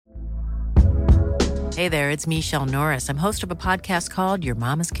Hey there, it's Michelle Norris. I'm host of a podcast called Your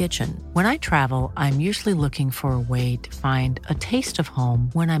Mama's Kitchen. When I travel, I'm usually looking for a way to find a taste of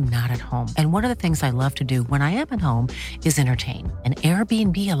home when I'm not at home. And one of the things I love to do when I am at home is entertain. And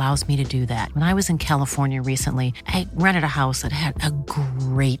Airbnb allows me to do that. When I was in California recently, I rented a house that had a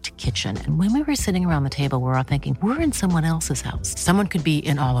great kitchen. And when we were sitting around the table, we were all thinking, we're in someone else's house. Someone could be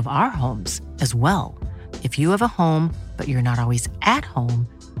in all of our homes as well. If you have a home, but you're not always at home,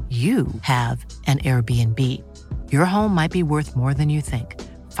 you have an Airbnb. Your home might be worth more than you think.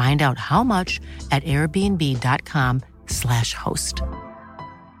 Find out how much at airbnb.com/host.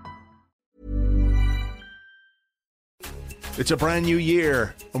 It's a brand new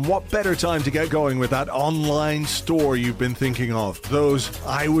year, and what better time to get going with that online store you've been thinking of? Those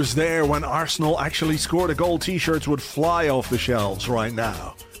 "I was there when Arsenal actually scored a goal" t-shirts would fly off the shelves right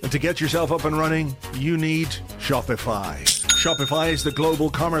now. And to get yourself up and running, you need Shopify. Shopify is the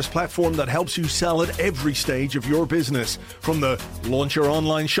global commerce platform that helps you sell at every stage of your business. From the launch your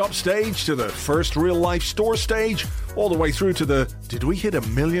online shop stage to the first real-life store stage, all the way through to the "did we hit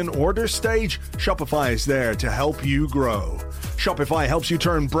 1 million orders" stage, Shopify is there to help you grow. Shopify helps you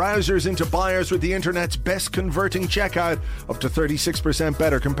turn browsers into buyers with the internet's best converting checkout, up to 36%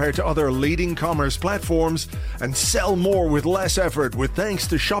 better compared to other leading commerce platforms, and sell more with less effort with thanks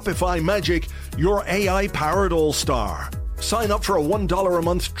to Shopify Magic, your AI-powered all-star. Sign up for a $1 a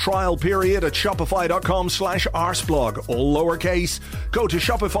month trial period at shopify.com/arsblog, all lowercase. Go to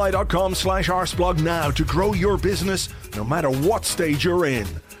shopify.com/arsblog now to grow your business no matter what stage you're in.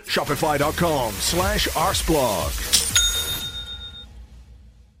 Shopify.com/arsblog.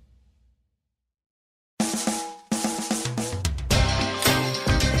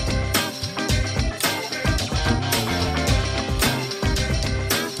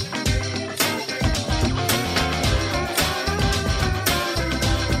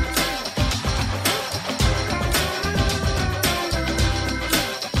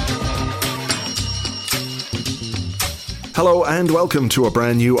 Hello and welcome to a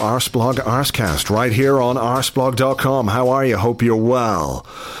brand new Arsblog Arscast right here on arsblog.com. How are you? Hope you're well.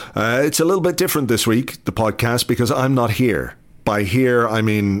 It's a little bit different this week, the podcast, because I'm not here. By here, I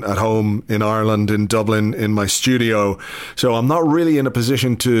mean at home in Ireland, in Dublin, in my studio. So I'm not really in a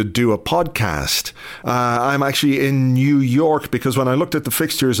position to do a podcast. I'm actually in New York because when I looked at the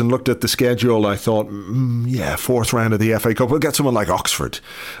fixtures and looked at the schedule, I thought, fourth round of the FA Cup, we'll get someone like Oxford.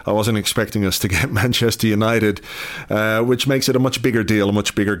 I wasn't expecting us to get Manchester United, which makes it a much bigger deal, a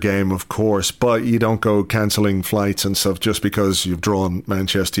much bigger game, of course. But you don't go cancelling flights and stuff just because you've drawn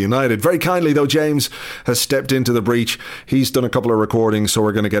Manchester United. Very kindly, though, James has stepped into the breach. He's done a couple of recordings, so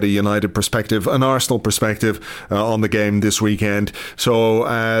we're going to get a United perspective, an Arsenal perspective on the game this weekend.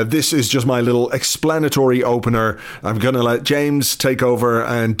 So this is just my little explanatory opener. I'm going to let James take over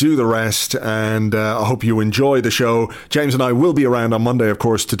and do the rest, and I hope you enjoy the show. James and I will be around on Monday, of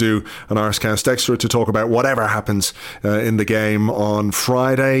course, to do an Arscast Extra to talk about whatever happens in the game on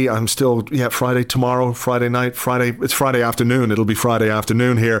Friday. Friday tomorrow, Friday night, it's Friday afternoon. It'll be Friday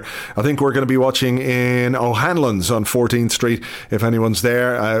afternoon here. I think we're going to be watching in O'Hanlon's on 14th Street. If anyone's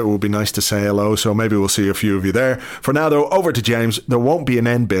there, it would be nice to say hello, so maybe we'll see a few of you there. For now, though, over to James. There won't be an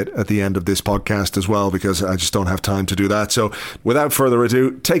end bit at the end of this podcast as well, because I just don't have time to do that. So without further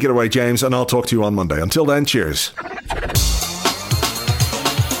ado, take it away, James, and I'll talk to you on Monday. Until then, cheers.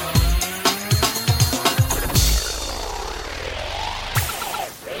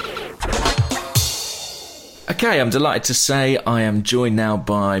 Okay, I'm delighted to say I am joined now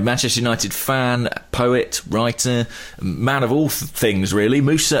by Manchester United fan, poet, writer, man of all things really,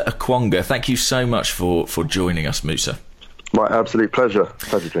 Musa Okwonga. Thank you so much for joining us, Musa. My absolute pleasure.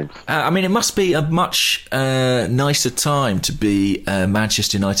 Pleasure, James. It must be a much nicer time to be a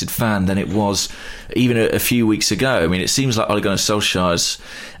Manchester United fan than it was even a few weeks ago. I mean, it seems like Ole Gunnar Solskjaer's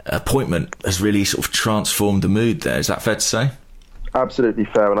appointment has really sort of transformed the mood there. Is that fair to say? Absolutely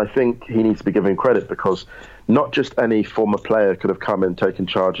fair, and I think he needs to be given credit because not just any former player could have come and taken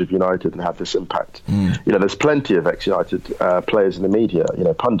charge of United and had this impact. You know, there's plenty of ex-United players in the media,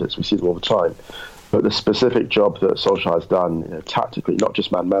 pundits, we see them all the time. But the specific job that Solskjaer has done, tactically, not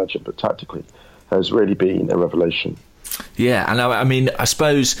just man management, but tactically, has really been a revelation. Yeah, and I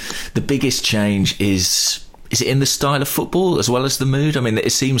suppose the biggest change is it in the style of football as well as the mood? I mean,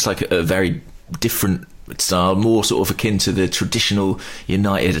 it seems like a very different style, more sort of akin to the traditional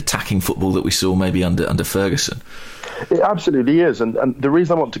United attacking football that we saw maybe under Ferguson. It absolutely is, and the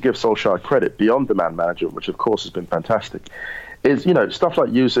reason I want to give Solskjaer credit beyond the man management, which of course has been fantastic, is stuff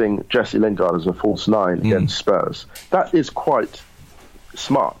like using Jesse Lingard as a false nine against Spurs. That is quite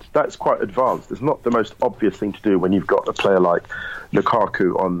smart. That's quite advanced. It's not the most obvious thing to do when you've got a player like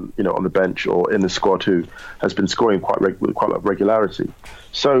Lukaku on the bench or in the squad who has been scoring with quite a lot of regularity.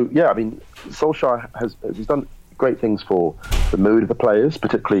 So yeah, I mean, Solskjaer he's done great things for the mood of the players,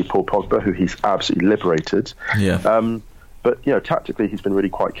 particularly Paul Pogba, who he's absolutely liberated. Yeah. But tactically, he's been really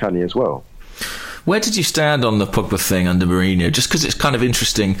quite canny as well. Where did you stand on the Pogba thing under Mourinho? Just because it's kind of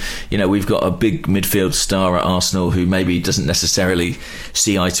interesting, we've got a big midfield star at Arsenal who maybe doesn't necessarily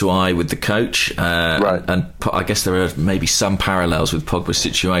see eye to eye with the coach. Right. And I guess there are maybe some parallels with Pogba's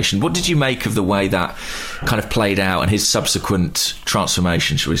situation. What did you make of the way that kind of played out and his subsequent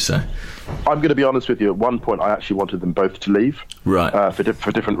transformation, shall we say? I'm going to be honest with you. At one point, I actually wanted them both to leave, right? For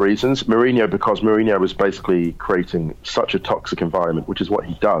different reasons. Because Mourinho was basically creating such a toxic environment, which is what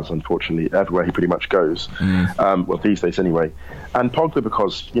he does, unfortunately, everywhere he pretty much goes. Well, these days anyway. And Pogba,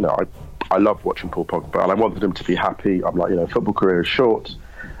 because I love watching Paul Pogba, and I wanted him to be happy. I'm like, football career is short,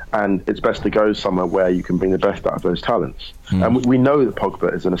 and it's best to go somewhere where you can bring the best out of those talents. And we know that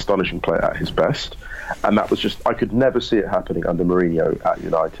Pogba is an astonishing player at his best, and that was just, I could never see it happening under Mourinho at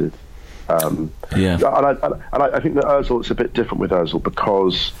United. And I think that Ozil, it's a bit different with Ozil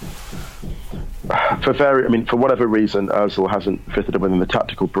because for whatever reason, Ozil hasn't fitted within the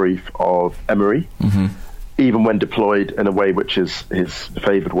tactical brief of Emery, even when deployed in a way which is his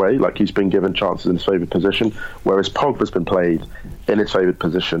favoured way. Like, he's been given chances in his favoured position, whereas Pogba's been played in his favoured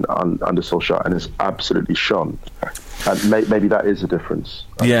position under Solskjaer and has absolutely shone. And maybe that is a difference.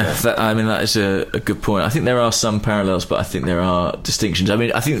 Yeah, that is a good point. I think there are some parallels, but I think there are distinctions. I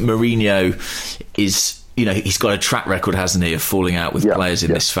mean, I think Mourinho is, he's got a track record, hasn't he, of falling out with players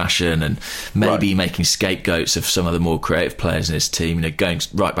in this fashion and maybe making scapegoats of some of the more creative players in his team, going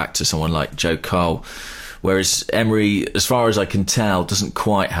right back to someone like Joe Cole. Whereas Emery, as far as I can tell, doesn't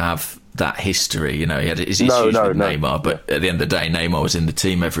quite have that history. He had his issues with Neymar, but at the end of the day, Neymar was in the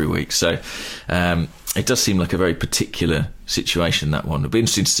team every week. So it does seem like a very particular situation, that one. It'll be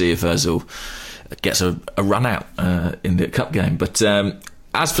interesting to see if Ozil gets a run out in the cup game. But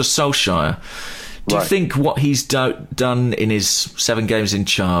as for Solskjaer, do you think what he's done in his 7 games in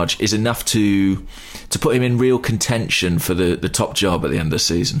charge is enough to put him in real contention for the top job at the end of the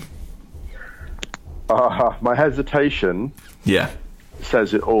season? My hesitation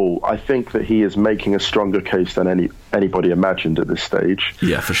says it all. I think that he is making a stronger case than anybody imagined at this stage.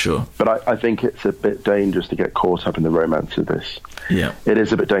 Yeah, for sure. But I think it's a bit dangerous to get caught up in the romance of this. Yeah. It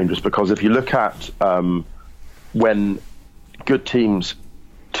is a bit dangerous because if you look at when good teams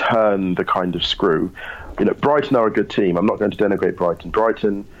turn the kind of screw, Brighton are a good team. I'm not going to denigrate Brighton.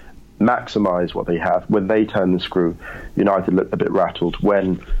 Brighton maximise what they have. When they turn the screw, United look a bit rattled.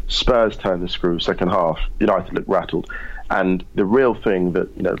 When Spurs turn the screw second half, United look rattled. And the real thing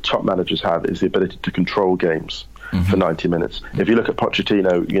that top managers have is the ability to control games for 90 minutes. If you look at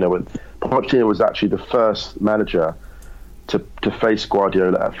Pochettino, when Pochettino was actually the first manager to face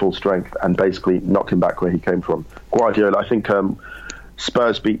Guardiola at full strength and basically knock him back where he came from. Guardiola, I think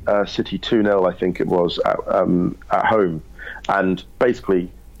Spurs beat City 2-0, I think it was, at home, and basically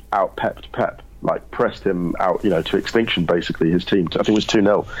out-pepped Pep, pressed him out, to extinction, basically, his team. I think it was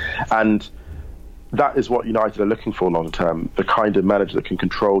 2-0. And that is what United are looking for long term, the kind of manager that can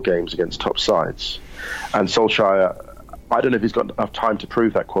control games against top sides. And Solskjaer, I don't know if he's got enough time to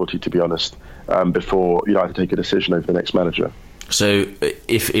prove that quality, to be honest, before United take a decision over the next manager. So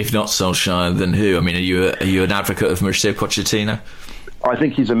if not Solskjaer, then who? I mean, are you an advocate of Mauricio Pochettino? I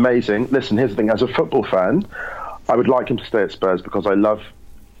think he's amazing. Listen, here's the thing. As a football fan, I would like him to stay at Spurs because I love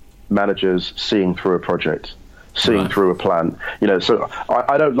managers seeing through a project, seeing through a plan. So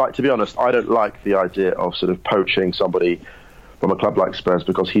I don't like, to be honest, I don't like the idea of sort of poaching somebody from a club like Spurs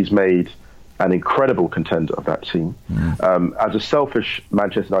because he's made an incredible contender of that team. As a selfish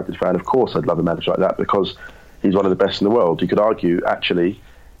Manchester United fan, of course, I'd love a manager like that because he's one of the best in the world. You could argue, actually,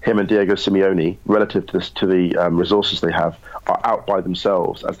 him and Diego Simeone, relative to the resources they have, are out by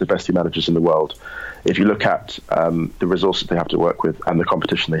themselves as the best team managers in the world. If you look at the resources they have to work with and the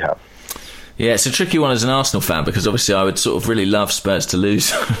competition they have. Yeah, it's a tricky one as an Arsenal fan because obviously I would sort of really love Spurs to lose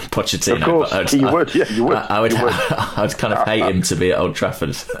Pochettino. Of course, you would. I would kind of hate him to be at Old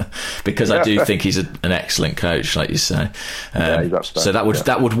Trafford because I do think he's an excellent coach, like you say. So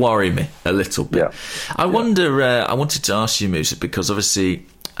that would worry me a little bit. Yeah. I wonder. I wanted to ask you, Musa, because obviously,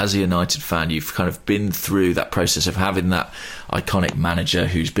 as a United fan, you've kind of been through that process of having that iconic manager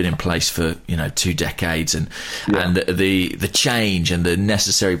who's been in place for 2 decades, and the change and the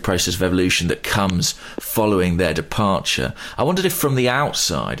necessary process of evolution that comes following their departure. I wondered if, from the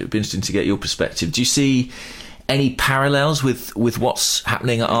outside, it would be interesting to get your perspective. Do you see any parallels with what's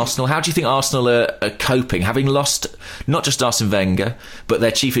happening at Arsenal? How do you think Arsenal are coping, having lost not just Arsene Wenger, but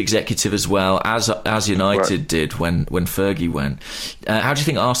their chief executive as well, as United did when Fergie went? How do you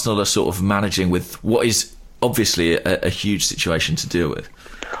think Arsenal are sort of managing with what is obviously a huge situation to deal with?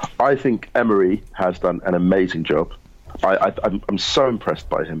 I think Emery has done an amazing job. I'm so impressed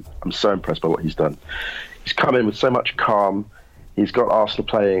by him. I'm so impressed by what he's done. He's come in with so much calm. He's got Arsenal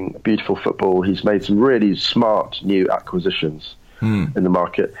playing beautiful football. He's made some really smart new acquisitions in the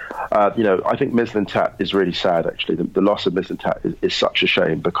market. I think Mislintat is really sad, actually. The loss of Mislintat is such a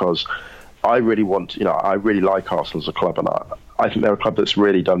shame, because I really like Arsenal as a club, and I think they're a club that's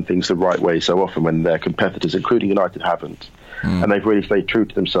really done things the right way so often when their competitors, including United, haven't. And they've really stayed true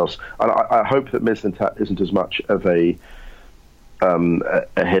to themselves. And I hope that Mislintat isn't as much of a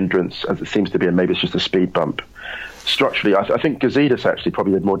hindrance as it seems to be, and maybe it's just a speed bump. Structurally, I think Gazidis actually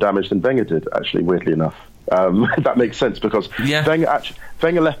probably did more damage than Wenger did, actually, weirdly enough. That makes sense, because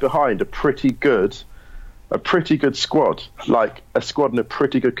Wenger left behind a pretty good squad, like a squad in a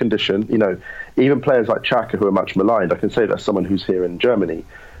pretty good condition. Even players like Xhaka, who are much maligned. I can say that as someone who's here in Germany.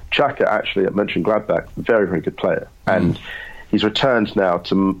 Xhaka, actually, at Mönchengladbach, very, very good player. And he's returned now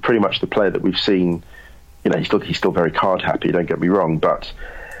to pretty much the player that we've seen. He's still very card happy, don't get me wrong, but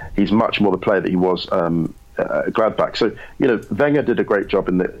he's much more the player that he was Gladbach. So, Wenger did a great job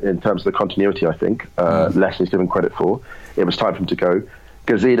in terms of the continuity, I think. Less than he's given credit for. It was time for him to go.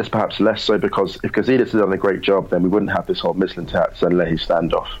 Gazidis perhaps less so, because if Gazidis had done a great job, then we wouldn't have this whole Mislintat and Leahy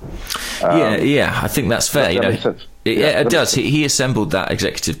standoff. I think that's fair. That makes sense. It does. He assembled that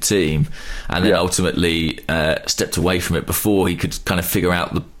executive team and then ultimately stepped away from it before he could kind of figure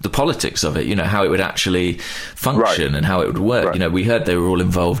out the politics of it, how it would actually function and how it would work. Right. We heard they were all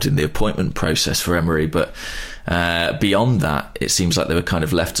involved in the appointment process for Emery, but beyond that, it seems like they were kind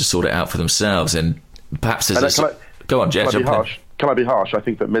of left to sort it out for themselves. And perhaps there's Go on, Jed. Can I be harsh? I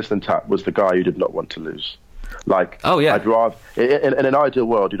think that Mislintat was the guy you did not want to lose. I'd rather, in an ideal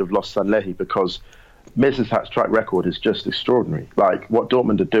world, you'd have lost Sanllehi, because Mislintat's track record is just extraordinary. Like what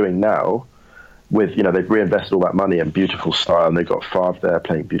Dortmund are doing now, with they've reinvested all that money and beautiful style, and they've got Favre there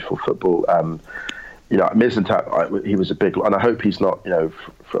playing beautiful football. Mislintat, he was a big, and I hope he's not.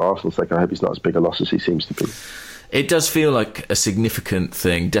 For Arsenal's sake, I hope he's not as big a loss as he seems to be. It does feel like a significant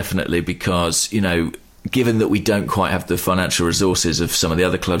thing, definitely, because given that we don't quite have the financial resources of some of the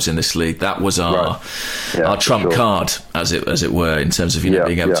other clubs in this league, that was our trump card, as it were, in terms of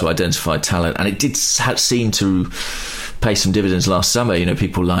being able to identify talent. And it did seem to pay some dividends last summer.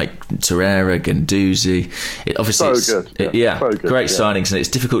 People like Torreira, Guendouzi. Great signings, and it's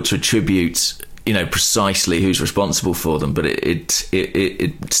difficult to attribute precisely who's responsible for them, but it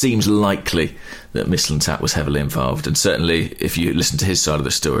seems likely that Mislintat was heavily involved, and certainly if you listen to his side of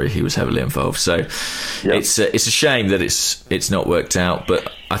the story, he was heavily involved. So it's a shame that it's not worked out.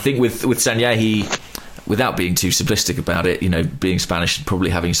 But I think with Sanllehi, without being too simplistic about it, being Spanish and probably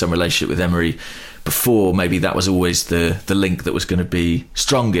having some relationship with Emery before, maybe that was always the link that was going to be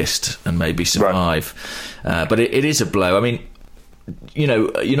strongest and maybe survive. Right. But it is a blow. I mean,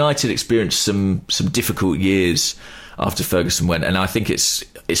 United experienced some difficult years after Ferguson went, and I think it's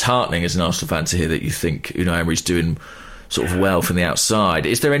heartening as an Arsenal fan to hear that you think Emery's doing sort of well from the outside.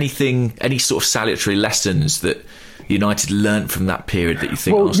 Is there any sort of salutary lessons that United learnt from that period that you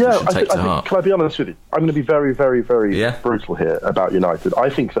think Arsenal should take to heart? Can I be honest with you? I'm going to be very, very, very brutal here about United.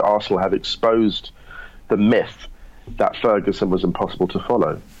 I think that Arsenal have exposed the myth that Ferguson was impossible to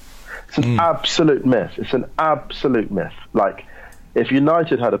follow. It's an absolute myth. It's an absolute myth. Like, if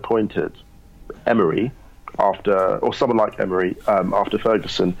United had appointed Emery or someone like Emery after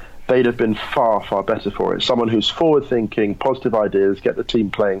Ferguson, they'd have been far, far better for it. Someone who's forward-thinking, positive ideas, get the team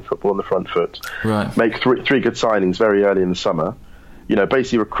playing football on the front foot, make three good signings very early in the summer.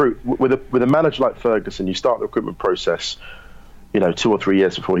 Basically recruit with a manager like Ferguson. You start the recruitment process, 2 or 3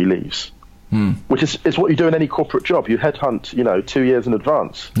 years before he leaves, which is what you do in any corporate job. You headhunt, 2 years in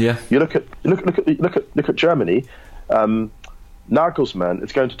advance. Yeah. You look at Germany. Nagelsmann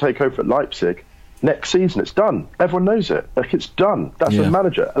is going to take over at Leipzig next season. It's done. Everyone knows it. Like, it's done. That's the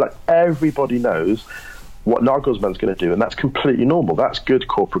manager. Like, everybody knows what Nagelsmann's going to do, and that's completely normal. That's good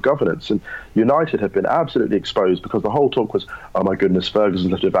corporate governance. And United have been absolutely exposed because the whole talk was, oh my goodness,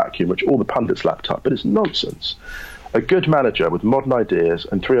 Ferguson's left a vacuum, which all the pundits lapped up. But it's nonsense. A good manager with modern ideas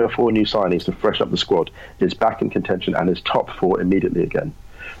and 3 or 4 new signings to freshen up the squad is back in contention and is top 4 immediately again.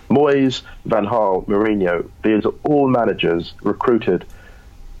 Moyes, Van Gaal, Mourinho, these are all managers recruited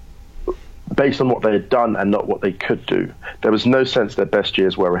based on what they had done and not what they could do. There was no sense their best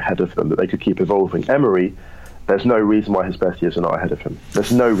years were ahead of them, that they could keep evolving. Emery, there's no reason why his best years are not ahead of him.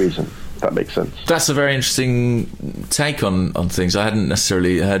 There's no reason. if that makes sense. That's a very interesting take on things. I hadn't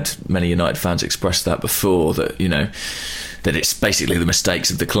necessarily heard many United fans express that before, that, you know, that it's basically the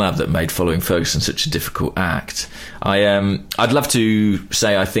mistakes of the club that made following Ferguson such a difficult act. I'd love to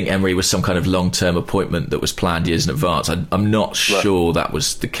say I think Emery was some kind of long-term appointment that was planned years in advance. I'm not sure that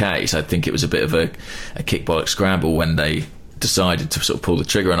was the case. I think it was a bit of a kick-bollock scramble when they decided to sort of pull the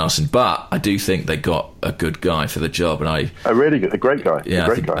trigger on Arsene, but I do think they got a good guy for the job, and a great guy. Yeah,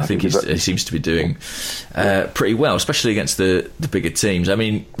 I think he seems to be doing pretty well, especially against the bigger teams. I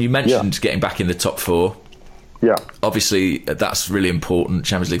mean, you mentioned getting back in the top four. Yeah, obviously that's really important,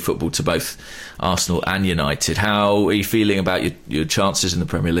 Champions League football, to both Arsenal and United. How are you feeling about your chances in the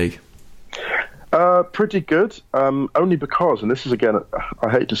Premier League? Pretty good, only because, and this is, again, I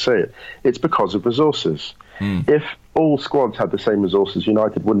hate to say it, it's because of resources. If all squads had the same resources,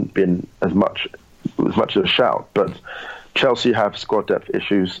 United wouldn't be in as much of a shout. But Chelsea have squad depth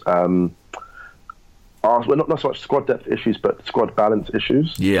issues. Arsenal, not so much squad depth issues, but squad balance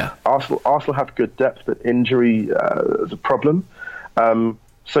issues. Yeah. Arsenal have good depth, but injury is a problem.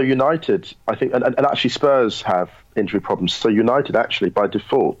 So United, I think, and actually Spurs have injury problems. So United actually, by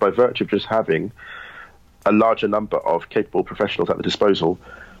default, by virtue of just having a larger number of capable professionals at the disposal,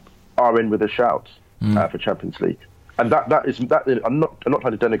 are in with a shout for Champions League. And that is I'm not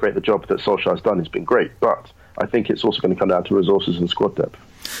trying to denigrate the job that Solskjaer has done. It's been great, but I think it's also going to come down to resources and squad depth.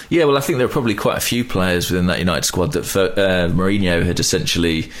 Yeah, well, I think there are probably quite a few players within that United squad that Mourinho had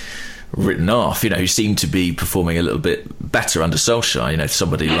essentially written off, you know, who seemed to be performing a little bit better under Solskjaer. You know,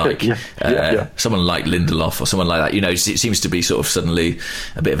 somebody like someone like Lindelof or someone like that. You know, it seems to be sort of suddenly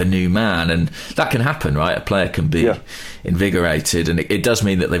a bit of a new man, and that can happen, right? A player can be invigorated, and it does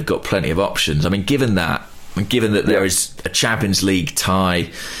mean that they've got plenty of options. I mean, given that there is a Champions League tie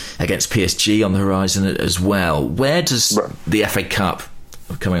against PSG on the horizon as well, where does the FA Cup,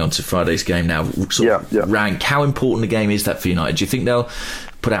 coming on to Friday's game now, rank? How important a game is that for United? Do you think they'll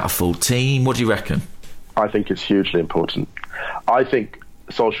put out a full team? What do you reckon? I think it's hugely important. I think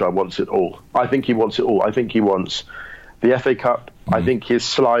Solskjaer wants it all. I think he wants it all. I think he wants the FA Cup. I think he's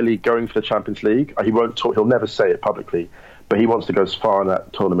slyly going for the Champions League. He won't talk, he'll never say it publicly, but he wants to go as far in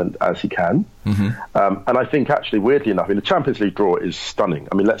that tournament as he can. And I think, actually, weirdly enough, the Champions League draw is stunning.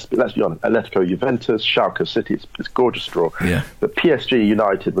 I mean, let's be honest. Atletico, Juventus, Schalke, City, it's a gorgeous draw. Yeah. But PSG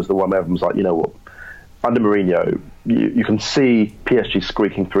United was the one where everyone was like, you know what, under Mourinho, you can see PSG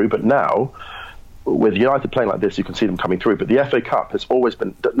squeaking through, but now, with United playing like this, you can see them coming through. But the FA Cup has always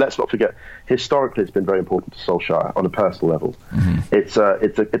been, let's not forget, historically it's been very important to Solskjaer on a personal level. It's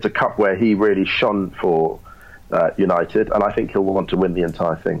a cup where he really shone for United, and I think he'll want to win the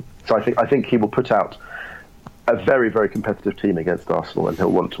entire thing. So I think he will put out a very, very competitive team against Arsenal, and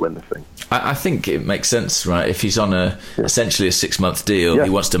he'll want to win the thing. I think it makes sense, right? If he's on essentially a 6-month deal, he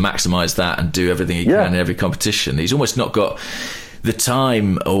wants to maximise that and do everything he can in every competition. He's almost not got the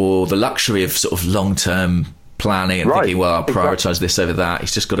time or the luxury of sort of long-term planning and thinking, well, I'll prioritise this over that.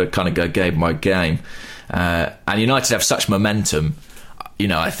 He's just got to kind of go game by game. And United have such momentum, you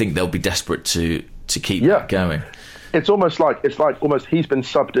know, I think they'll be desperate to keep that going. It's almost like he's been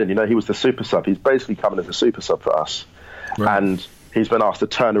subbed in. You know, he was the super sub. He's basically coming as a super sub for us, and he's been asked to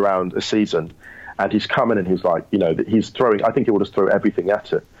turn around a season, and he's coming and he's like, you know, he's throwing. I think he will just throw everything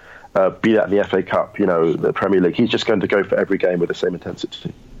at it. Be that in the FA Cup, you know, the Premier League. He's just going to go for every game with the same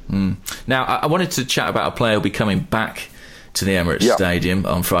intensity. Now, I wanted to chat about a player who'll be coming back to the Emirates Stadium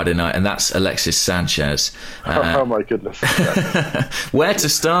on Friday night, and that's Alexis Sanchez. Oh my goodness! Where to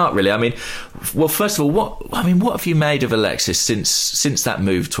start, really? I mean, well, first of all, what have you made of Alexis since that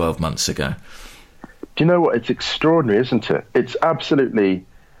move 12 months ago? Do you know what? It's extraordinary, isn't it? It's absolutely.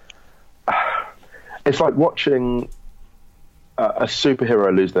 It's like watching a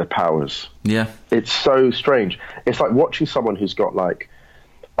superhero lose their powers. Yeah, it's so strange. It's like watching someone who's got like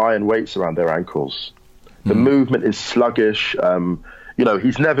iron weights around their ankles. The movement is sluggish. You know,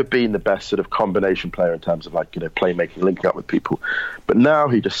 he's never been the best sort of combination player in terms of like, you know, playmaking, linking up with people. But now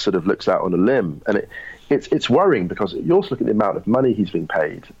he just sort of looks out on a limb, and it's worrying because you also look at the amount of money he's being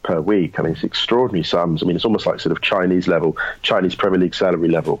paid per week. I mean, it's extraordinary sums. I mean, it's almost like sort of Chinese Premier League salary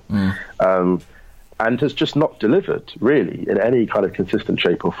level, and has just not delivered really in any kind of consistent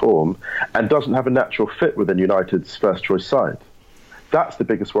shape or form, and doesn't have a natural fit within United's first choice side. That's the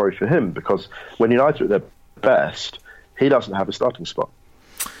biggest worry for him, because when United are at their best, he doesn't have a starting spot.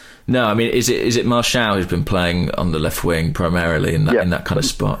 No, I mean, is it Martial who's been playing on the left wing primarily in that kind of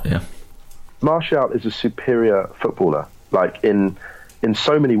spot? Yeah, Martial is a superior footballer, like in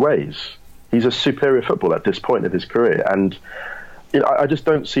so many ways. He's a superior footballer at this point of his career, and you know, I just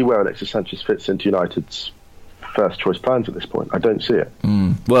don't see where Alexis Sanchez fits into United's first choice plans at this point. I don't see it.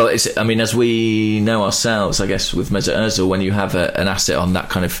 Well, as we know ourselves, I guess with Mesut Ozil, when you have an asset on that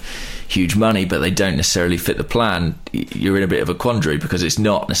kind of huge money, but they don't necessarily fit the plan, you're in a bit of a quandary because it's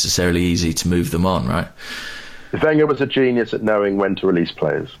not necessarily easy to move them on, right? Wenger was a genius at knowing when to release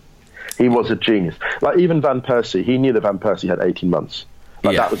players. He was a genius. Like even Van Persie, he knew that Van Persie had 18 months.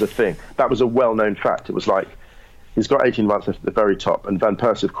 That was a thing. That was a well-known fact. It was like, he's got 18 months at the very top, and Van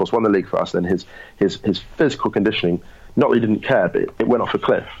Persie, of course, won the league for us. And his physical conditioning, not that he didn't care, but it went off a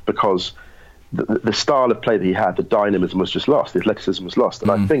cliff because the style of play that he had, the dynamism was just lost, the athleticism was lost.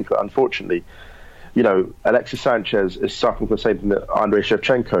 And I think that, unfortunately, Alexis Sanchez is suffering from the same thing that Andrei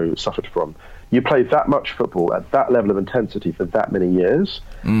Shevchenko suffered from. You play that much football at that level of intensity for that many years,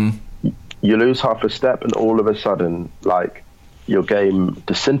 you lose half a step, and all of a sudden, like, your game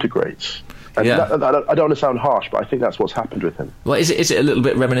disintegrates. And I don't want to sound harsh, but I think that's what's happened with him. Well, is it a little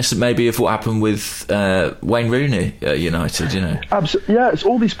bit reminiscent maybe of what happened with Wayne Rooney at United, Absolutely, yeah, it's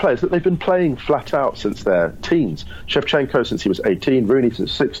all these players that they've been playing flat out since their teens. Shevchenko since he was 18, Rooney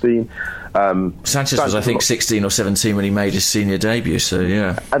since 16. Sanchez was, I think, 16 or 17 when he made his senior debut, so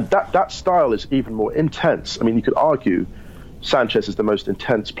yeah. And that style is even more intense. I mean, you could argue Sanchez is the most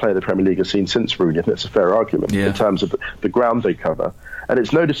intense player the Premier League has seen since Rooney. I think that's a fair argument in terms of the ground they cover. And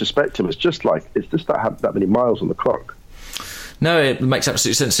it's no disrespect to him. It's just that many miles on the clock. No, it makes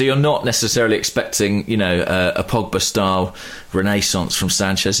absolute sense. So you're not necessarily expecting, a Pogba-style renaissance from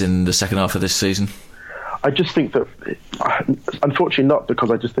Sanchez in the second half of this season? I just think that, unfortunately not,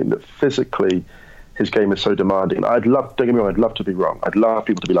 because I just think that physically his game is so demanding. Don't get me wrong, I'd love to be wrong. I'd love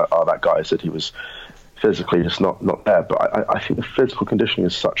people to be like, oh, that guy said he was physically just not there. But I think the physical conditioning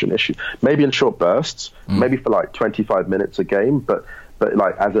is such an issue. Maybe in short bursts, maybe for like 25 minutes a game, but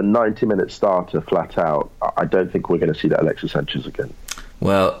like as a 90-minute starter flat out, I don't think we're going to see that Alexis Sanchez again.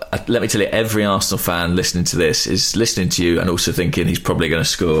 Well, let me tell you, every Arsenal fan listening to this is listening to you and also thinking he's probably going to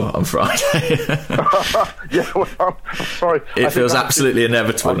score on Friday. Yeah, well, I'm sorry. It feels absolutely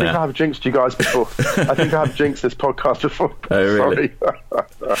inevitable now. I think I have jinxed you guys before. I think I have jinxed this podcast before. Oh, really? Sorry.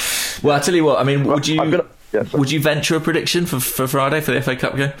 Well, I tell you what, I mean, would you venture a prediction for Friday for the FA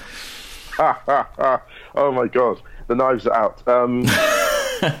Cup game? Oh, my God. The knives are out.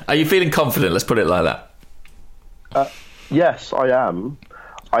 Are you feeling confident? Let's put it like that. Yes, I am.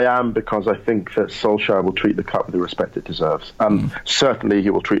 I am, because I think that Solskjaer will treat the cup with the respect it deserves. Certainly he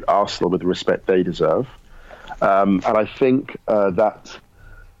will treat Arsenal with the respect they deserve. And I think that,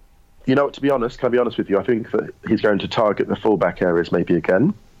 to be honest, can I be honest with you, I think that he's going to target the fullback areas maybe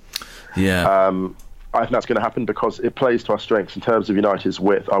again. Yeah. I think that's going to happen because it plays to our strengths. In terms of United's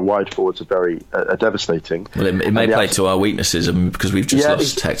width, our wide forwards are very devastating. Well, it may play to our weaknesses because we've just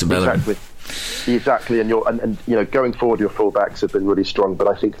lost Hector Bellerin. Exactly. And going forward, your fullbacks have been really strong, but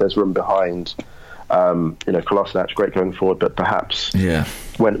I think there's room behind. Kolasinac, great going forward, but perhaps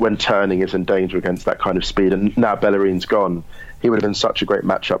when turning is in danger against that kind of speed. And now Bellerin's gone, he would have been such a great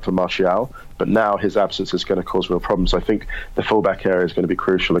matchup for Martial, but now his absence is going to cause real problems. I think the fullback area is going to be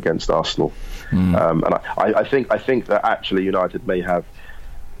crucial against Arsenal. And I think that actually United may have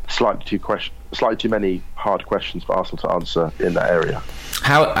slightly too many hard questions for Arsenal to answer in that area.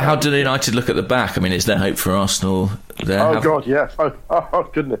 How do United look at the back? I mean, is there hope for Arsenal there? God, yes. Oh,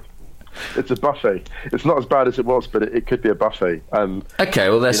 goodness. It's a buffet. It's not as bad as it was, but it could be a buffet. Okay,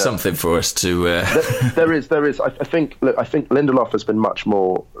 well, there's something for us to. There is. I think Lindelof has been much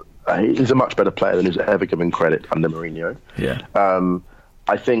more. He's a much better player than he's ever given credit under Mourinho. Yeah.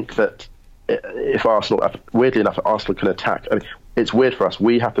 I think that if Arsenal, weirdly enough, Arsenal can attack. I mean, it's weird for us.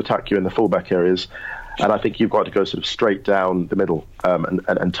 We have to attack you in the fullback areas, and I think you've got to go sort of straight down the middle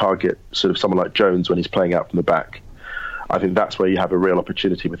and target sort of someone like Jones when he's playing out from the back. I think that's where you have a real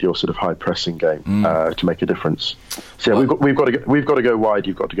opportunity with your sort of high pressing game to make a difference. So we've got to go wide.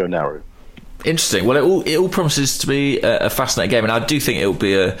 You've got to go narrow. Interesting. Well, it all promises to be a fascinating game, and I do think it will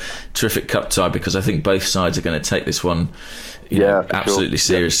be a terrific cup tie because I think both sides are going to take this one, absolutely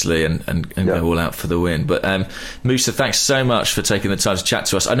seriously and go all out for the win. But Moussa, thanks so much for taking the time to chat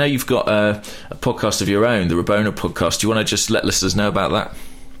to us. I know you've got a podcast of your own, the Rabona podcast. Do you want to just let listeners know about that?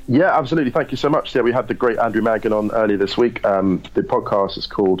 Yeah, absolutely. Thank you so much. Yeah, we had the great Andrew Maggan on earlier this week. The podcast is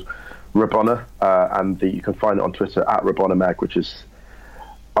called Rabona, and you can find it on Twitter at Rabona Mag, which is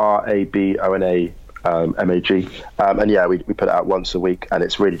RABONA MAG. And we put it out once a week, and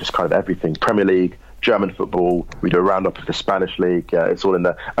it's really just kind of everything: Premier League, German football. We do a roundup of the Spanish league. It's all in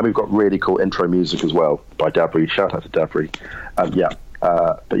there, and we've got really cool intro music as well by Dabri. Shout out to Dabri.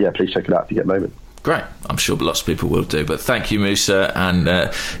 But please check it out if you get a moment. Great. I'm sure lots of people will do. But thank you, Moussa, and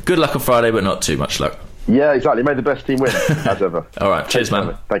good luck on Friday, but not too much luck. Yeah, exactly. May the best team win, as ever. All right. Cheers,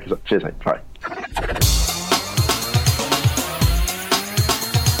 man. Thank you. Cheers, mate. Bye.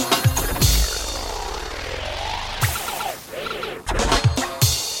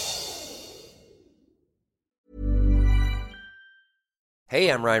 Hey,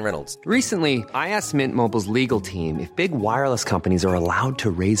 I'm Ryan Reynolds. Recently, I asked Mint Mobile's legal team if big wireless companies are allowed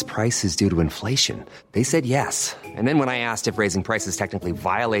to raise prices due to inflation. They said yes. And then when I asked if raising prices technically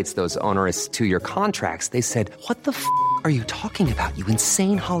violates those onerous 2-year contracts, they said, "What the f*** are you talking about, you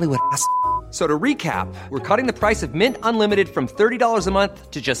insane Hollywood ass?" So to recap, we're cutting the price of Mint Unlimited from $30 a month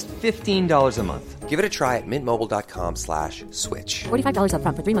to just $15 a month. Give it a try at mintmobile.com/switch. $45 up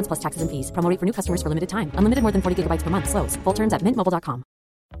front for 3 months plus taxes and fees. Promo rate for new customers for limited time. Unlimited more than 40 gigabytes per month. Slows full terms at mintmobile.com.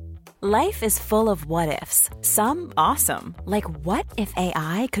 Life is full of what-ifs. Some awesome. Like what if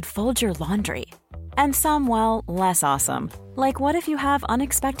AI could fold your laundry? And some, well, less awesome. Like what if you have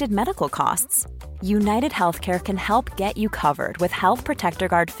unexpected medical costs? United Healthcare can help get you covered with Health Protector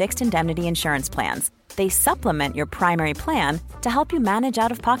Guard fixed indemnity insurance plans. They supplement your primary plan to help you manage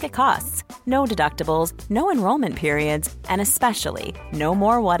out-of-pocket costs. No deductibles, no enrollment periods, and especially no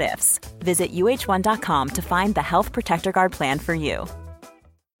more what-ifs. Visit uh1.com to find the Health Protector Guard plan for you.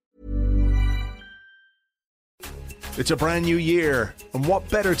 It's a brand new year, and what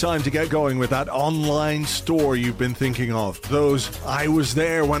better time to get going with that online store you've been thinking of? Those "I was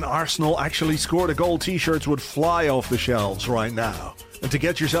there when Arsenal actually scored a goal" t-shirts would fly off the shelves right now. And to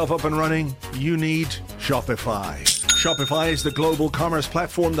get yourself up and running, you need Shopify. Shopify is the global commerce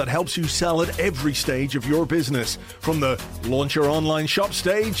platform that helps you sell at every stage of your business. From the launch your online shop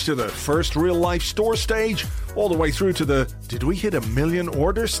stage to the first real-life store stage, all the way through to the "did we hit 1 million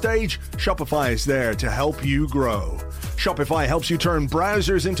orders" stage, Shopify is there to help you grow. Shopify helps you turn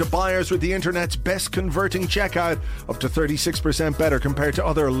browsers into buyers with the internet's best converting checkout, up to 36% better compared to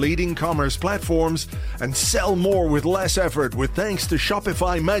other leading commerce platforms, and sell more with less effort with thanks to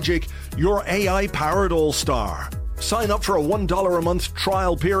Shopify Magic, your AI-powered all-star. Sign up for a $1 a month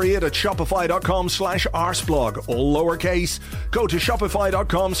trial period at shopify.com/arsblog, all lowercase. Go to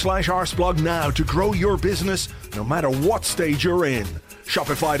shopify.com/arsblog now to grow your business no matter what stage you're in.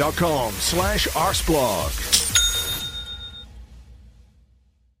 Shopify.com/arsblog.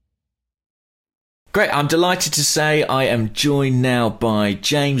 Great, I'm delighted to say I am joined now by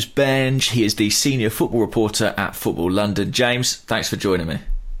James Benge. He is the senior football reporter at Football London. James, thanks for joining me.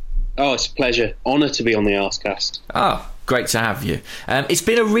 Oh, it's a pleasure. Honour to be on the Arscast. Oh, great to have you. It's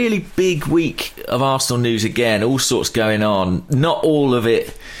been a really big week of Arsenal news again, all sorts going on. Not all of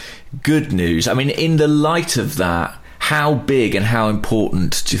it good news. I mean, in the light of that, how big and how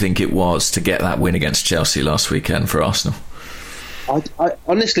important do you think it was to get that win against Chelsea last weekend for Arsenal? I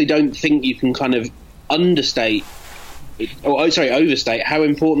honestly don't think you can kind of overstate how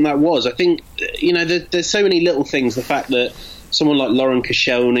important that was. I think, there's so many little things. The fact that someone like Laurent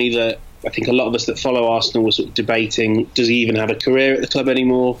Koscielny, that I think a lot of us that follow Arsenal were sort of debating, does he even have a career at the club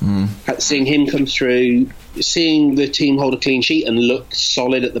anymore? Seeing him come through, seeing the team hold a clean sheet and look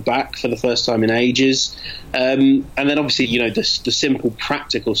solid at the back for the first time in ages. And then obviously, the simple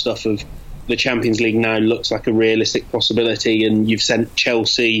practical stuff of the Champions League now looks like a realistic possibility, and you've sent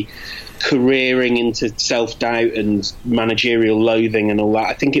Chelsea careering into self-doubt and managerial loathing and all that.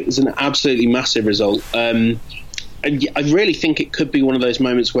 I think it was an absolutely massive result. I really think it could be one of those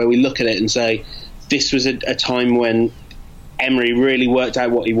moments where we look at it and say, this was a time when Emery really worked out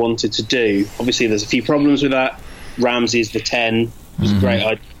what he wanted to do. Obviously, there's a few problems with that. Ramsey's the 10. It was a great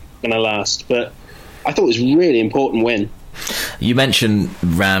idea, going to last. But I thought it was a really important win. You mentioned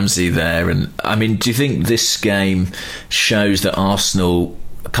Ramsey there, and I mean, do you think this game shows that Arsenal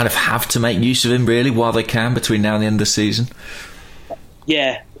kind of have to make use of him really while they can between now and the end of the season?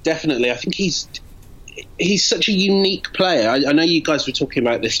 Yeah, definitely. I think he's such a unique player. I know you guys were talking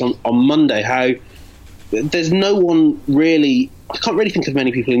about this on Monday, how there's no one really, I can't really think of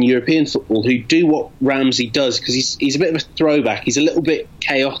many people in European football who do what Ramsey does, because he's a bit of a throwback. He's a little bit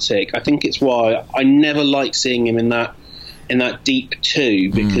chaotic. I think it's why I never like seeing him in that deep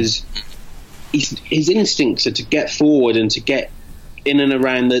two, because his instincts are to get forward and to get in and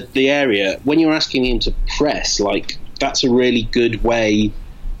around the area. When you're asking him to press, like, that's a really good way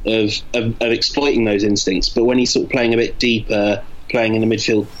of exploiting those instincts. But when he's sort of playing a bit deeper, playing in the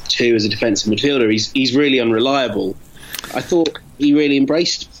midfield too as a defensive midfielder, he's really unreliable. I thought he really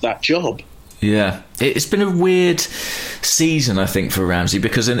embraced that job. Yeah, it's been a weird season, I think, for Ramsey,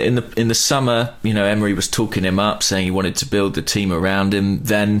 because in the summer, Emery was talking him up, saying he wanted to build the team around him.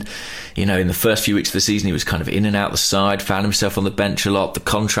 Then, in the first few weeks of the season, he was kind of in and out the side, found himself on the bench a lot. The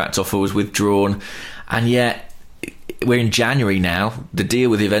contract offer was withdrawn, and yet we're in January now. The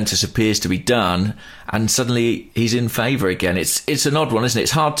deal with Juventus appears to be done, and suddenly he's in favour again. It's an odd one, isn't it?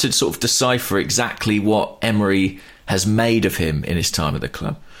 It's hard to sort of decipher exactly what Emery has made of him in his time at the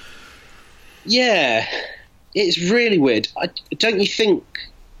club. Yeah, it's really weird. Don't you think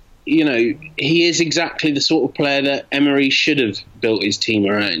he is exactly the sort of player that Emery should have built his team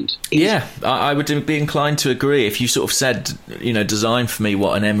around. Yeah, I would be inclined to agree. If you sort of said, design for me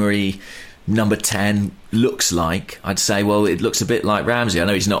what an Emery number 10 looks like, I'd say, well, it looks a bit like Ramsey. I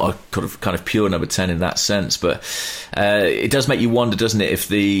know he's not a kind of pure number 10 in that sense, but it does make you wonder, doesn't it, if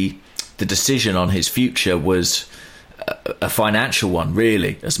the decision on his future was a financial one,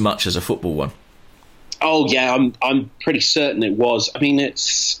 really, as much as a football one. Oh yeah, I'm pretty certain it was. I mean,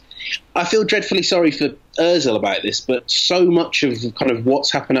 I feel dreadfully sorry for Ozil about this, but so much of kind of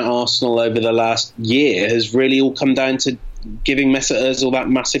what's happened at Arsenal over the last year has really all come down to giving Mesut Ozil that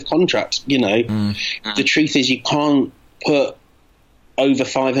massive contract. The truth is, you can't put over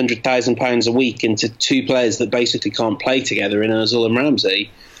 £500,000 a week into two players that basically can't play together in Ozil and Ramsey.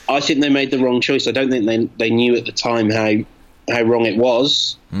 I think they made the wrong choice. I don't think they knew at the time how wrong it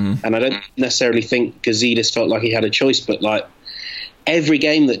was, and I don't necessarily think Gazidis felt like he had a choice. But like every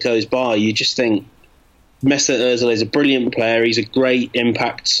game that goes by, you just think Mesut Ozil is a brilliant player. He's a great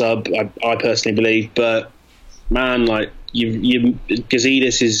impact sub, I personally believe. But man, like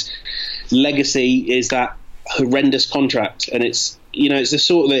Gazidis' legacy is that horrendous contract, and it's the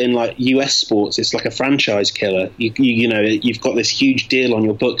sort that in like US sports, it's like a franchise killer. You've got this huge deal on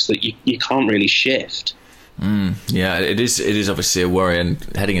your books that you can't really shift. Yeah, it is obviously a worry, and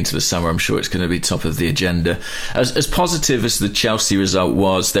heading into the summer, I'm sure it's going to be top of the agenda. As positive as the Chelsea result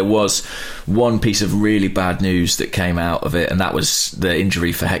was, there was one piece of really bad news that came out of it, and that was the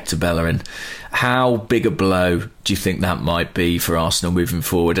injury for Hector Bellerin. How big a blow do you think that might be for Arsenal moving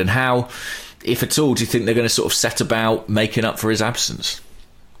forward, and how, if at all, do you think they're going to sort of set about making up for his absence?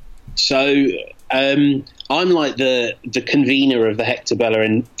 So I'm like the convener of the Hector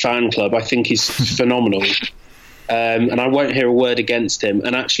Bellerin fan club. I think he's phenomenal, and I won't hear a word against him.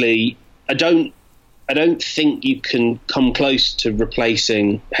 And actually, I don't think you can come close to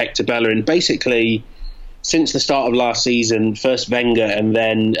replacing Hector Bellerin. Basically, since the start of last season, first Wenger and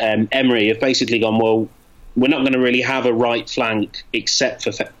then Emery have basically gone, well, we're not going to really have a right flank except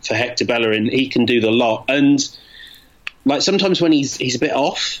for Hector Bellerin. He can do the lot. And like sometimes when he's a bit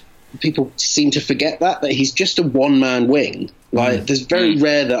off, people seem to forget that he's just a one-man wing. Like there's very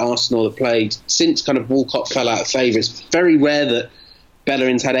rare that Arsenal have played since kind of Walcott fell out of favour. It's very rare that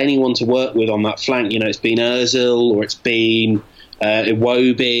Bellerin's had anyone to work with on that flank. It's been Ozil or it's been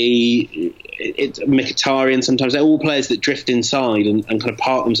Iwobi, Mkhitaryan. Sometimes they're all players that drift inside and kind of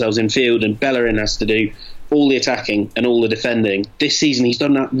park themselves in field, and Bellerin has to do all the attacking and all the defending. This season he's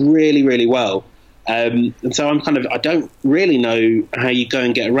done that really, really well. And so I don't really know how you go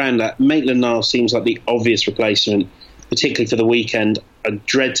and get around that. Maitland-Niles seems like the obvious replacement, particularly for the weekend. I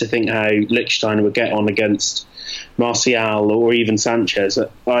dread to think how Lichtsteiner would get on against Martial or even Sanchez.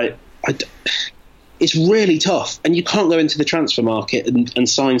 It's really tough, and you can't go into the transfer market and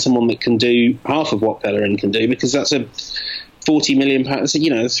sign someone that can do half of what Bellerin can do, because that's a £40 million.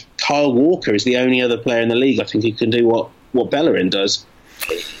 Kyle Walker is the only other player in the league, I think, who can do what Bellerin does.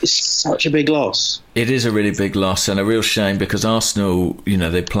 It's such a big loss. It is a really big loss, and a real shame, because Arsenal,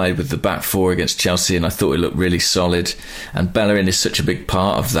 they played with the back four against Chelsea, and I thought it looked really solid. And Bellerin is such a big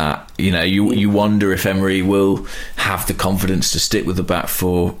part of that. You wonder if Emery will have the confidence to stick with the back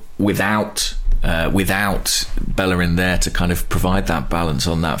four without Bellerin there to kind of provide that balance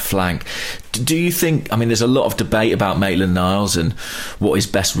on that flank. Do you think, there's a lot of debate about Maitland-Niles and what his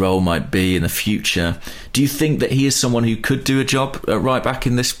best role might be in the future. Do you think that he is someone who could do a job at right back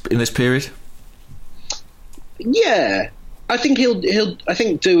in this period? Yeah, I think I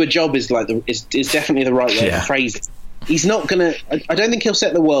think do a job is definitely the right way to phrase it. He's not gonna. I don't think he'll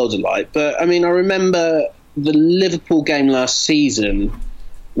set the world alight. But I remember the Liverpool game last season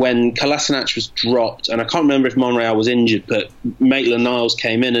when Kolasinac was dropped, and I can't remember if Monreal was injured, but Maitland-Niles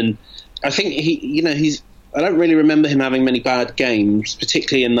came in, and I think I don't really remember him having many bad games,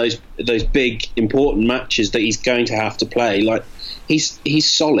 particularly in those big important matches that he's going to have to play. Like he's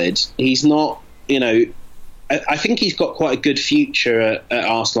solid. He's not, I think he's got quite a good future at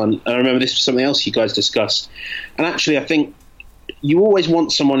Arsenal. And I remember this was something else you guys discussed. And actually, I think you always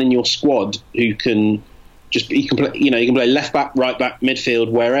want someone in your squad who can you can play left back, right back, midfield,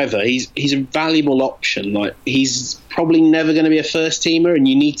 wherever. He's a valuable option. Like he's probably never going to be a first teamer, and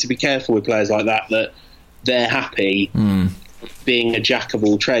you need to be careful with players like that they're happy being a jack of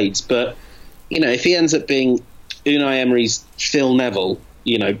all trades. But if he ends up being Unai Emery's Phil Neville,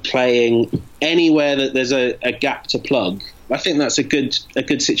 playing anywhere that there's a gap to plug, I think that's a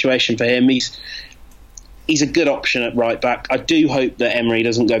good situation for him. He's a good option at right back. I do hope that Emery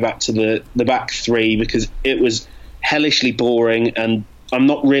doesn't go back to the back three, because it was hellishly boring, and I'm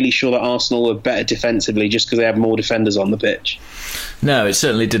not really sure that Arsenal are better defensively just because they have more defenders on the pitch. No, it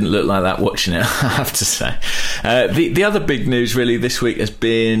certainly didn't look like that watching it, I have to say. The other big news really this week has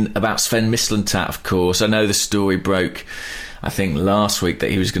been about Sven Mislintat, of course. I know the story broke, I think, last week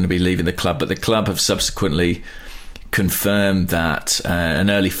that he was going to be leaving the club, but the club have subsequently confirmed that an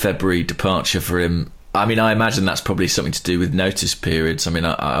early February departure for him. I mean, I imagine that's probably something to do with notice periods. I mean,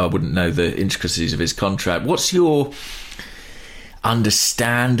 I wouldn't know the intricacies of his contract. What's your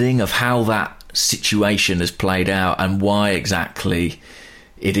understanding of how that situation has played out and why exactly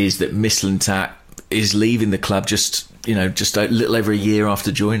it is that Mislintat is leaving the club just a little over a year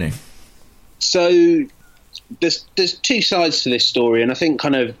after joining? So there's two sides to this story, and I think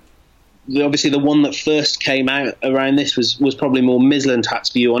kind of obviously the one that first came out around this was probably more Mislintat's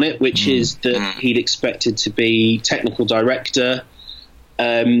view on it, which is that he'd expected to be technical director.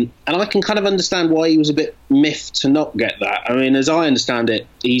 And I can kind of understand why he was a bit miffed to not get that. I mean, as I understand it,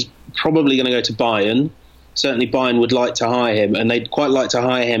 he's probably going to go to Bayern. Certainly Bayern would like to hire him, and they'd quite like to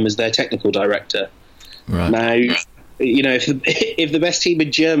hire him as their technical director. Right. Now, if the best team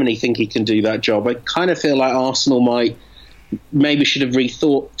in Germany think he can do that job, I kind of feel like Arsenal maybe should have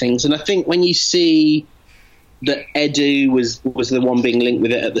rethought things. And I think when you see that Edu was the one being linked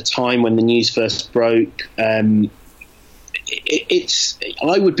with it at the time when the news first broke, I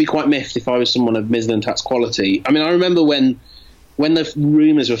would be quite miffed if I was someone of Mislintat's quality. I mean, I remember when the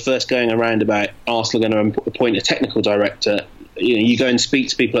rumours were first going around about Arsenal going to appoint a technical director, you go and speak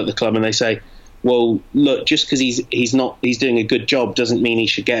to people at the club and they say, well, look, just because he's doing a good job doesn't mean he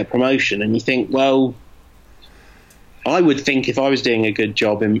should get a promotion. And you think, well, I would think if I was doing a good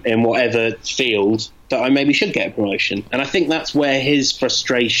job in whatever field that I maybe should get a promotion. And I think that's where his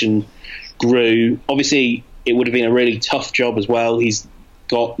frustration grew. Obviously, it would have been a really tough job as well. He's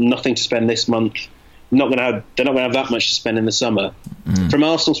got nothing to spend this month. They're not going to have that much to spend in the summer. From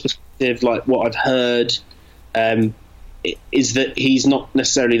Arsenal's perspective, like what I've heard, is that he's not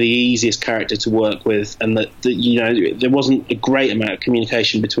necessarily the easiest character to work with, and that there wasn't a great amount of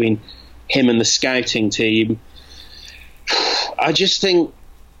communication between him and the scouting team. I just think,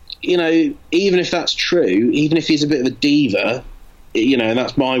 even if that's true, even if he's a bit of a diva, and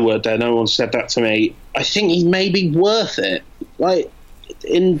that's my word there, no one said that to me, I think he may be worth it. Like,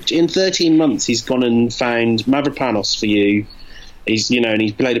 in 13 months, he's gone and found Mavropanos for you. He's, and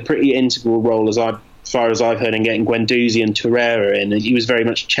he's played a pretty integral role as far as I've heard in getting Guendouzi and Torreira in, and he was very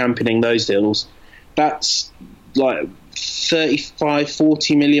much championing those deals. That's like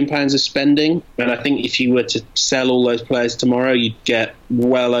 35-40 million pounds of spending, and I think if you were to sell all those players tomorrow, you'd get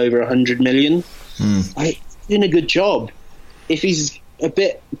well over 100 million. He's doing a good job. If he's a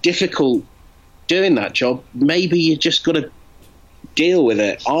bit difficult doing that job, maybe you just got to deal with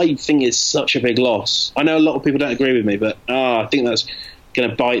it. I think it's such a big loss. I know a lot of people don't agree with me, but I think that's going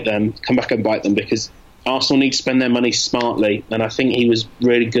to come back and bite them, because Arsenal need to spend their money smartly, and I think he was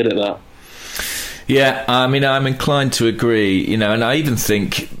really good at that. Yeah, I mean, I'm inclined to agree, and I even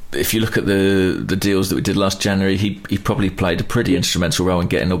think if you look at the deals that we did last January, he probably played a pretty instrumental role in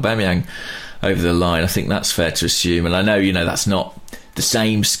getting Aubameyang over the line. I think that's fair to assume, and I know, that's not the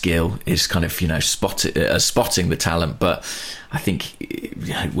same skill is kind of, spotting the talent, but I think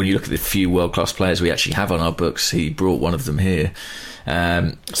when you look at the few world-class players we actually have on our books, he brought one of them here.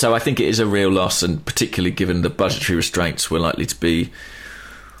 So I think it is a real loss, and particularly given the budgetary restraints we're likely to be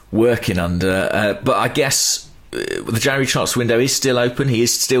working under. But I guess the January transfer window is still open. He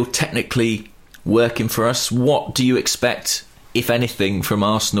is still technically working for us. What do you expect, if anything, from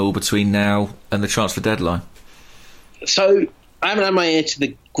Arsenal between now and the transfer deadline? So I haven't had my ear to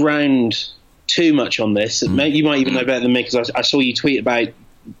the ground too much on this. You might even know better than me, because I saw you tweet about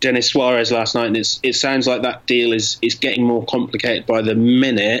Denis Suarez last night, and it sounds like that deal is getting more complicated by the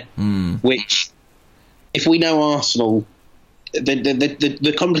minute, which, if we know Arsenal,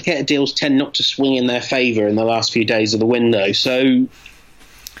 the complicated deals tend not to swing in their favour in the last few days of the window. So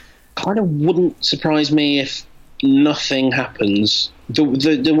kind of wouldn't surprise me if nothing happens.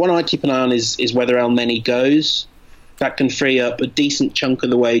 The one I keep an eye on is whether El Neni goes. That can free up a decent chunk of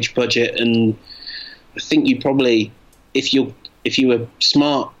the wage budget, and I think you probably, if you were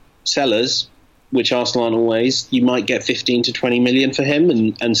smart sellers, which Arsenal aren't always, you might get 15 to 20 million for him,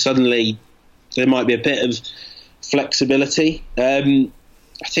 and suddenly there might be a bit of flexibility. I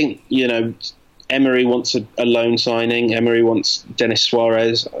think, Emery wants a loan signing. Emery wants Denis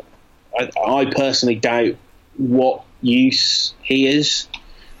Suarez. I personally doubt what use he is.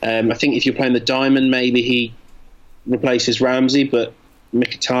 I think if you're playing the diamond, maybe he replaces Ramsey, but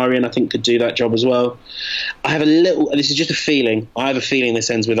Mkhitaryan I think could do that job as well. This is just a feeling, I have a feeling this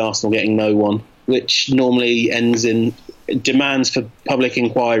ends with Arsenal getting no one, which normally ends in demands for public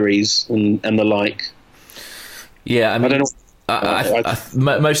inquiries and the like. Yeah, I mean, I don't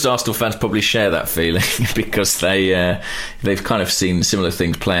know. Most Arsenal fans probably share that feeling because they've kind of seen similar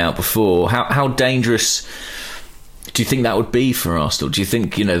things play out before. How dangerous do you think that would be for Arsenal? Do you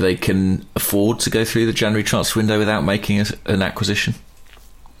think they can afford to go through the January transfer window without making an acquisition?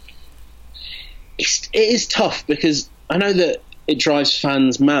 It is tough because I know that it drives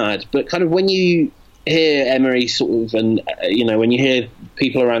fans mad, but kind of when you hear Emery sort of, and when you hear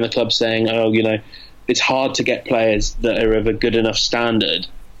people around the club saying, "Oh, it's hard to get players that are of a good enough standard,"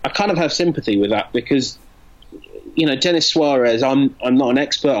 I kind of have sympathy with that because, Denis Suarez, I'm not an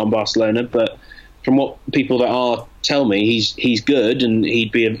expert on Barcelona, but from what people that are tell me, he's good and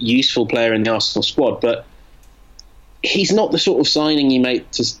he'd be a useful player in the Arsenal squad, but he's not the sort of signing you make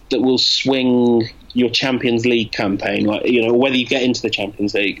that will swing your Champions League campaign, whether you get into the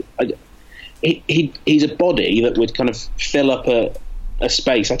Champions League. He's a body that would kind of fill up a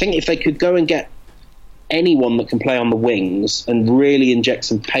space. I think if they could go and get anyone that can play on the wings and really inject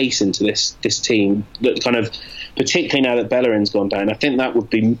some pace into this team, that kind of, particularly now that Bellerin's gone down, I think that would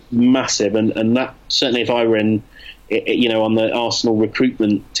be massive. And that certainly, if I were on the Arsenal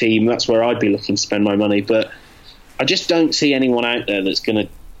recruitment team, that's where I'd be looking to spend my money. But I just don't see anyone out there that's going to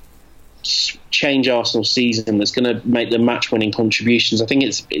change Arsenal's season, that's going to make the match-winning contributions. I think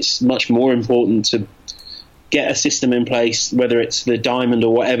it's much more important to get a system in place, whether it's the diamond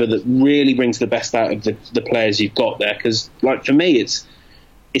or whatever, that really brings the best out of the players you've got there. Because, for me, it's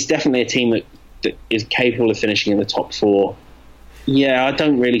definitely a team that is capable of finishing in the top four. Yeah, I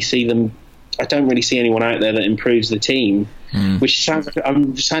don't really see anyone out there that improves the team. Which sounds like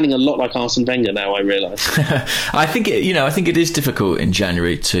I'm sounding a lot like Arsene Wenger now, I realise. I think it is difficult in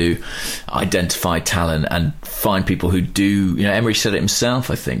January to identify talent and find people who do. Emery said it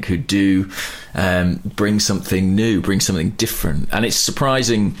himself, I think, who do bring something new, bring something different, and it's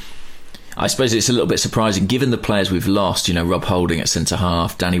surprising. I suppose it's a little bit surprising given the players we've lost, Rob Holding at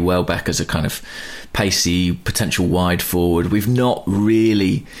centre-half, Danny Welbeck as a kind of pacey, potential wide forward. We've not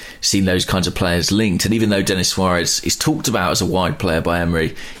really seen those kinds of players linked. And even though Denis Suarez is talked about as a wide player by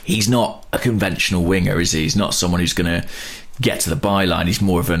Emery, he's not a conventional winger, is he? He's not someone who's going to get to the byline. He's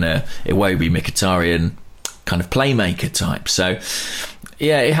more of an Iwobi, Mkhitaryan kind of playmaker type. So,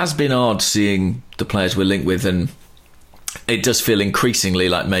 yeah, it has been odd seeing the players we're linked with, and it does feel increasingly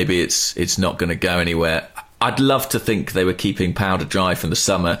like maybe it's not going to go anywhere. I'd love to think they were keeping powder dry from the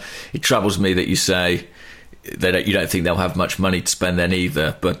summer. It troubles me that you say you don't think they'll have much money to spend then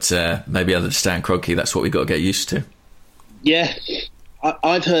either, but maybe other than Stan Kroenke, that's what we've got to get used to. Yeah,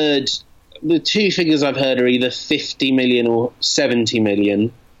 I've heard the two figures I've heard are either 50 million or 70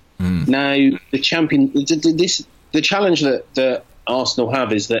 million. Now, the challenge that Arsenal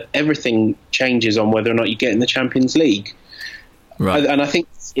have is that everything changes on whether or not you get in the Champions League. Right. And I think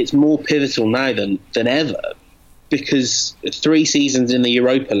it's more pivotal now than ever, because 3 seasons in the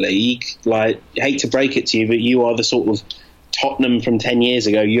Europa League, I hate to break it to you, but you are the sort of Tottenham from 10 years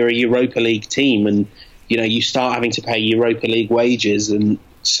ago. You're a Europa League team, and you start having to pay Europa League wages and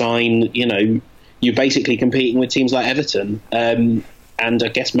sign, you're basically competing with teams like Everton, and I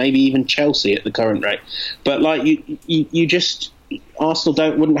guess maybe even Chelsea at the current rate. But you just,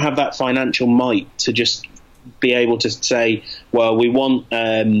 Arsenal wouldn't have that financial might to just be able to say, well, we want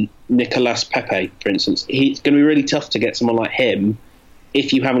Nicolas Pepe, for instance. It's going to be really tough to get someone like him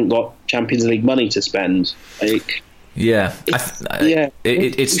if you haven't got Champions League money to spend. It's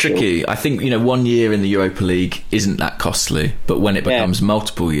tricky. Sure. I think 1 year in the Europa League isn't that costly, but when it becomes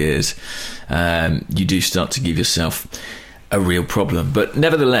multiple years, you do start to give yourself a real problem. But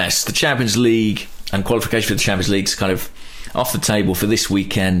nevertheless, the Champions League and qualification for the Champions League is kind of off the table for this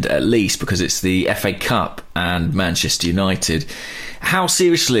weekend at least, because it's the FA Cup and Manchester United. How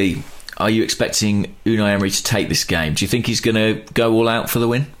seriously are you expecting Unai Emery to take this game? Do you think he's going to go all out for the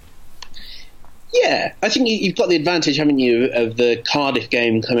win? Yeah, I think you've got the advantage, haven't you, of the Cardiff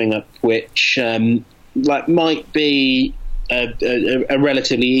game coming up, which might be a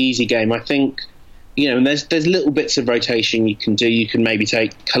relatively easy game. I think, and there's little bits of rotation you can do. You can maybe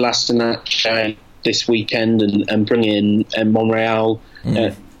take Kolasinac this weekend and bring in Monreal.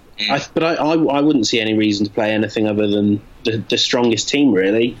 But I wouldn't see any reason to play anything other than the strongest team,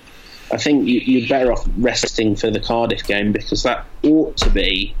 really. I think you're better off resting for the Cardiff game, because that ought to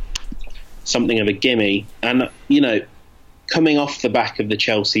be something of a gimme. And, coming off the back of the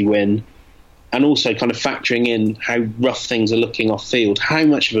Chelsea win, and also kind of factoring in how rough things are looking off field, how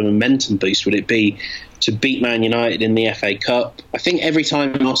much of a momentum boost would it be to beat Man United in the FA Cup? I think every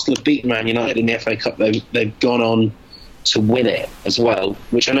time Arsenal have beaten Man United in the FA Cup, they've gone on to win it as well,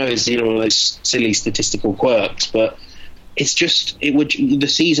 which I know is one of those silly statistical quirks, but it's just the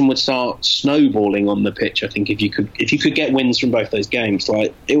season would start snowballing on the pitch. I think if you could get wins from both those games,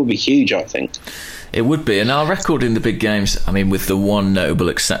 like, it would be huge, I think. It would be, and our record in the big games, I mean, with the one notable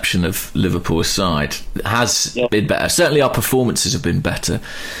exception of Liverpool aside, has been better. Certainly our performances have been better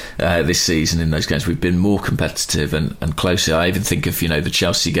this season in those games. We've been more competitive and closer. I even think of, the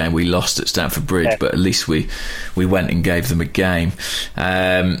Chelsea game we lost at Stamford Bridge, but at least we went and gave them a game.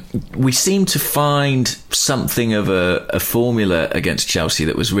 We seem to find something of a formula against Chelsea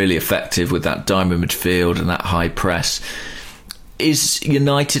that was really effective with that diamond midfield and that high press. Is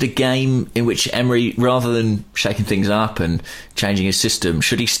United a game in which Emery, rather than shaking things up and changing his system,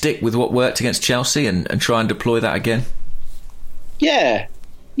 should he stick with what worked against Chelsea and try and deploy that again? Yeah.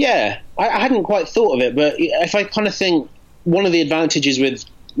 I hadn't quite thought of it, but if I kind of think one of the advantages with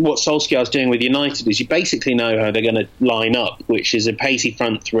what Solskjaer's doing with United is you basically know how they're going to line up, which is a pacey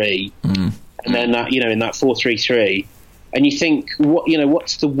front three, and then that, in that 4-3-3. And you think,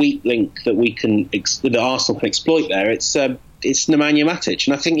 what's the weak link that that Arsenal can exploit there? It's Nemanja Matic,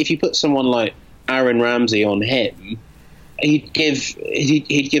 and I think if you put someone like Aaron Ramsey on him, he'd give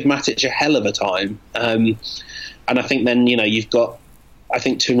Matic a hell of a time. And I think then you've got, I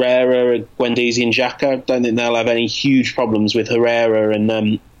think, Torreira, Guendouzi, and Xhaka. I don't think they'll have any huge problems with Herrera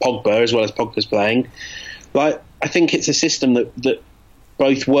and Pogba, as well as Pogba's playing. But I think it's a system that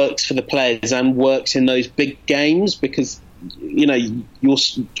both works for the players and works in those big games, because your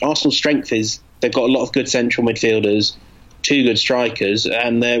Arsenal's strength is they've got a lot of good central midfielders, 2 good strikers,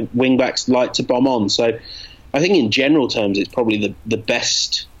 and their wing backs like to bomb on. So I think in general terms it's probably the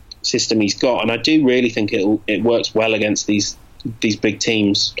best system he's got, and I do really think it works well against these big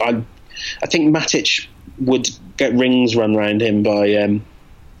teams. I think Matic would get rings run around him by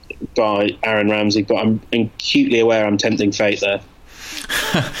Aaron Ramsey, but I'm acutely aware I'm tempting fate there.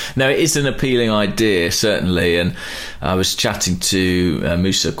 No, it is an appealing idea, certainly, and I was chatting to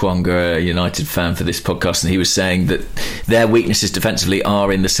Musa Kwanga, a United fan, for this podcast, and he was saying that their weaknesses defensively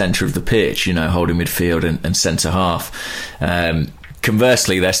are in the centre of the pitch, holding midfield and centre half.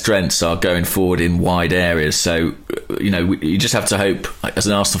 Conversely, their strengths are going forward in wide areas, so you just have to hope, as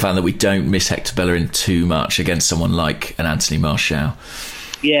an Arsenal fan, that we don't miss Hector Bellerin too much against someone like an Anthony Martial.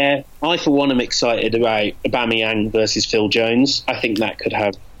 Yeah, I for one am excited about Aubameyang versus Phil Jones. I think that could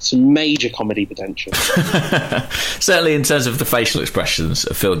have some major comedy potential. Certainly in terms of the facial expressions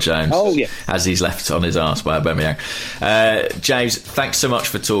of Phil Jones, as he's left on his arse by Aubameyang. James, thanks so much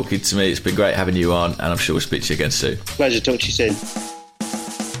for talking to me. It's been great having you on, and I'm sure we'll speak to you again soon. Pleasure, talk to you soon.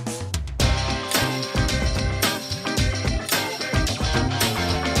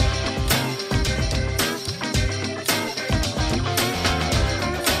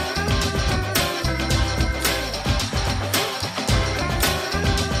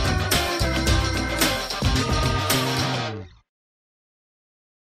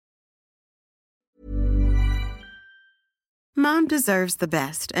 Mom deserves the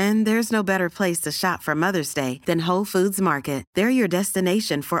best, and there's no better place to shop for Mother's Day than Whole Foods Market. They're your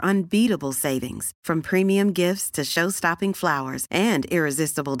destination for unbeatable savings, from premium gifts to show-stopping flowers and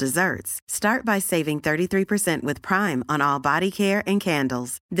irresistible desserts. Start by saving 33% with Prime on all body care and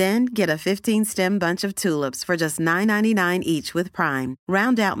candles. Then get a 15-stem bunch of tulips for just $9.99 each with Prime.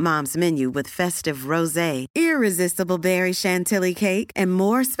 Round out Mom's menu with festive rosé, irresistible berry chantilly cake, and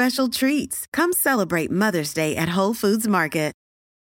more special treats. Come celebrate Mother's Day at Whole Foods Market.